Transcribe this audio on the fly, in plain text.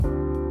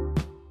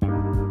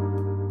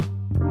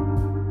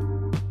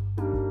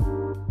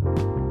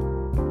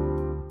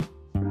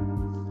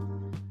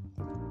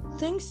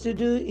Things to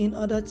do in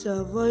order to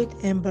avoid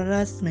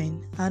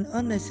embarrassment and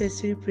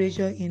unnecessary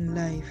pressure in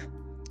life.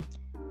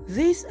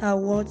 These are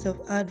words of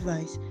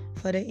advice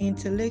for the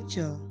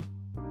intellectual.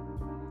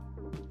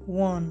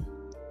 1.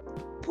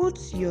 Put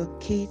your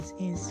kids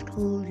in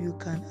school you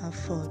can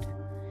afford,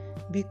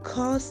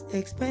 because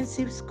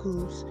expensive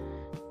schools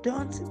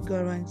don't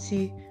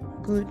guarantee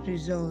good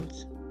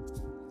results.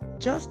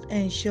 Just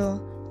ensure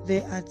they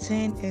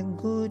attend a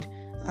good,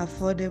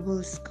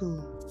 affordable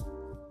school.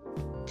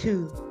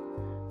 2.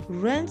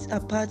 Rent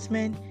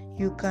apartment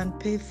you can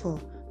pay for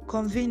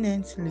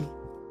conveniently.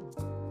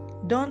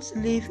 Don't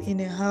live in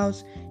a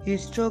house you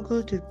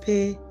struggle to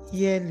pay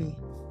yearly.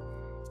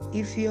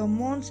 If your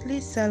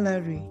monthly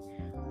salary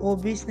or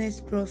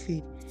business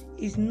profit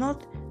is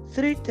not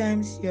 3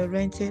 times your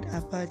rented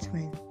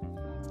apartment,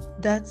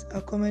 that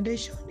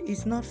accommodation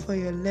is not for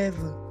your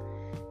level,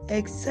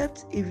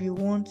 except if you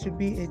want to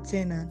be a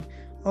tenant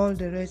all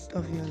the rest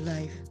of your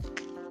life.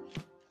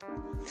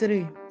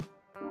 3.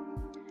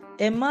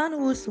 A man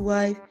whose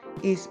wife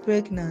is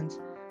pregnant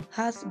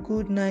has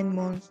good 9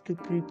 months to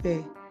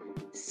prepare,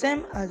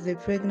 same as the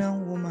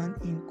pregnant woman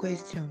in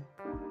question.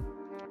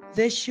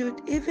 They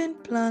should even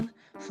plan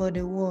for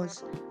the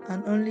worst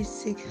and only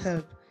seek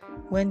help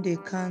when they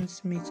can't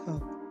meet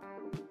up.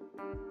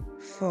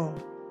 4.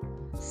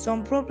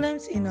 Some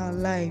problems in our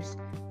lives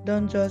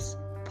don't just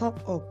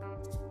pop up.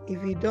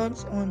 If we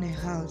don't own a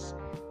house,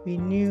 we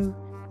knew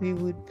we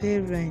would pay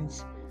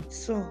rent,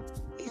 so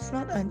it's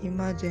not an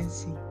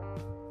emergency.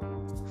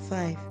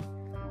 5.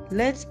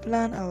 Let's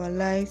plan our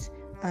lives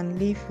and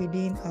live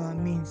within our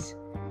means.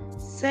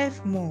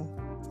 Save more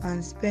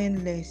and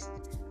spend less,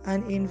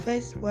 and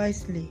invest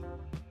wisely.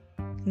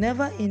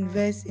 Never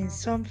invest in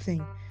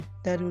something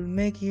that will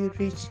make you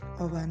rich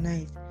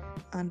overnight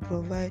and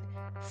provide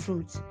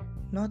fruit,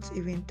 not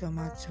even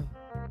tomato.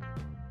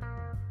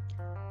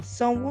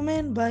 Some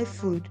women buy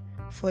food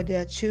for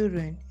their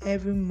children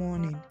every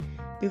morning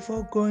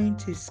before going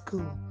to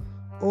school,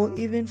 or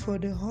even for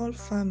the whole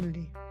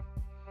family.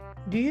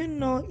 Do you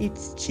know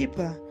it's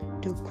cheaper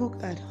to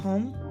cook at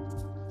home?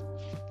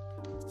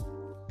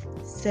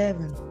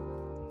 7.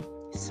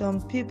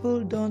 Some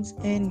people don't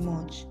earn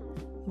much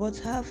but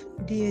have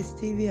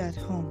DSTV at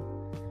home.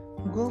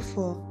 Go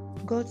for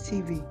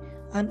GoTV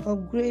and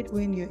upgrade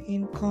when your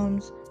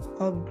incomes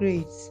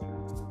upgrades.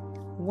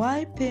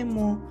 Why pay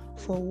more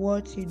for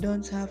what you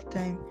don't have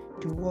time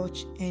to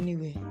watch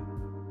anyway?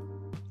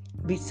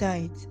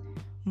 Besides,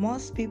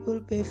 most people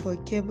pay for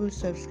cable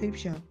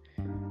subscription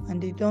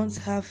and they don't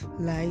have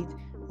light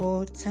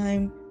or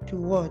time to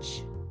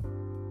watch.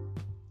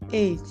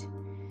 8.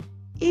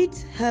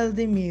 Eat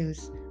healthy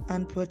meals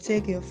and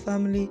protect your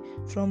family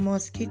from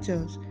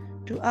mosquitoes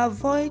to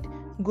avoid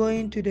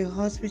going to the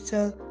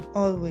hospital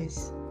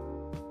always.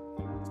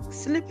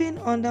 Sleeping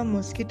under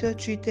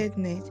mosquito-treated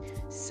net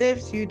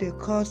saves you the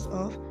cost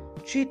of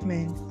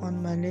treatment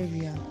on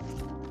malaria.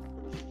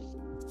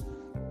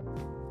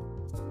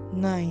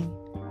 9.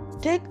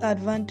 Take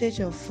advantage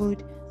of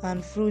food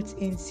and fruits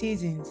in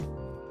seasons.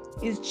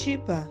 It's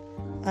cheaper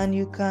and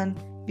you can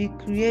be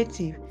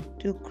creative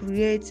to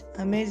create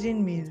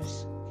amazing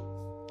meals.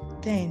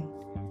 10.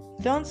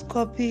 Don't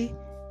copy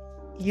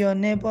your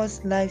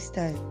neighbor's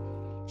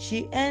lifestyle.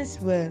 She earns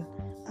well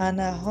and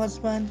her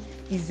husband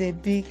is a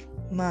big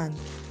man.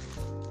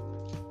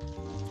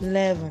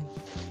 11.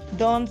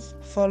 Don't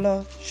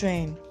follow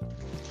trend.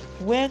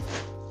 Wear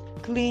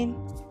clean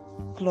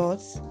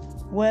clothes,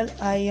 well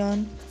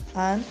ironed,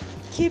 and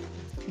keep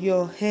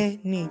your hair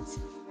neat.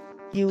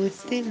 You will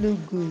still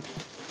look good.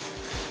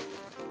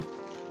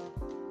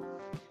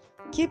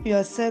 Keep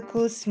your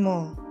circle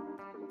small.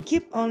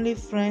 Keep only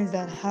friends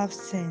that have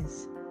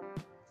sense.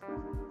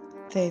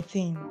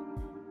 13.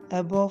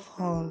 Above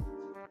all,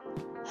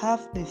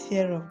 have the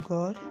fear of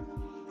God,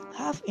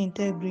 have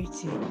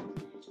integrity,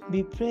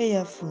 be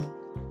prayerful,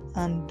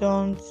 and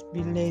don't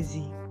be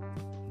lazy.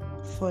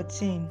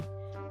 14.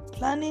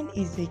 Planning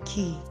is the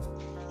key.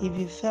 If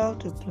you fail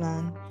to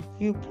plan,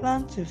 you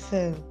plan to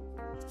fail.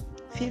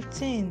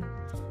 15.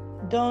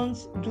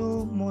 Don't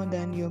do more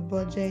than your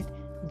budget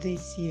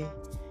this year.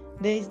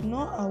 There is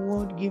no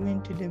award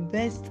given to the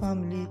best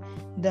family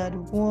that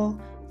wore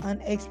an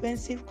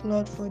expensive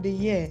cloth for the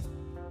year.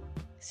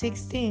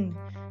 16.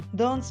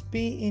 Don't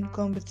be in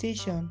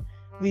competition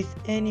with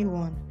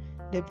anyone.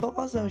 The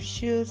purpose of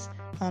shoes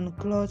and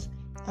clothes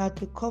are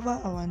to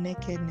cover our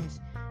nakedness,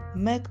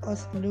 make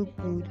us look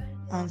good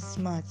and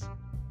smart.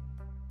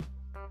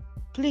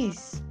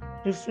 Please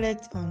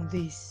reflect on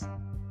this.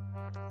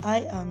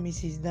 I am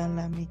Mrs.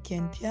 Danlami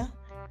Kempia.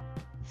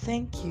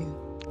 Thank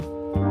you.